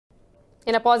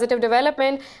In a positive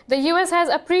development, the US has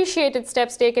appreciated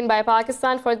steps taken by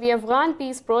Pakistan for the Afghan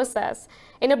peace process.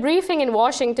 In a briefing in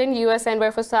Washington, US Envoy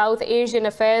for South Asian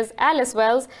Affairs Alice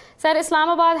Wells said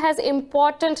Islamabad has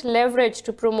important leverage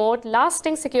to promote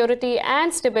lasting security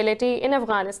and stability in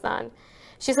Afghanistan.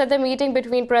 She said the meeting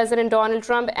between President Donald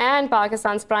Trump and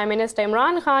Pakistan's Prime Minister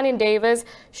Imran Khan in Davis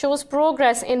shows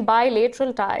progress in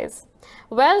bilateral ties.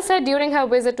 Wells said during her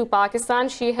visit to Pakistan,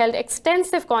 she held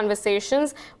extensive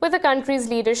conversations with the country's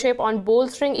leadership on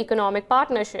bolstering economic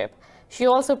partnership. She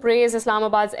also praised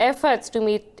Islamabad's efforts to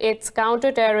meet its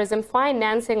counter-terrorism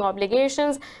financing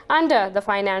obligations under the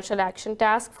Financial Action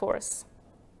Task Force.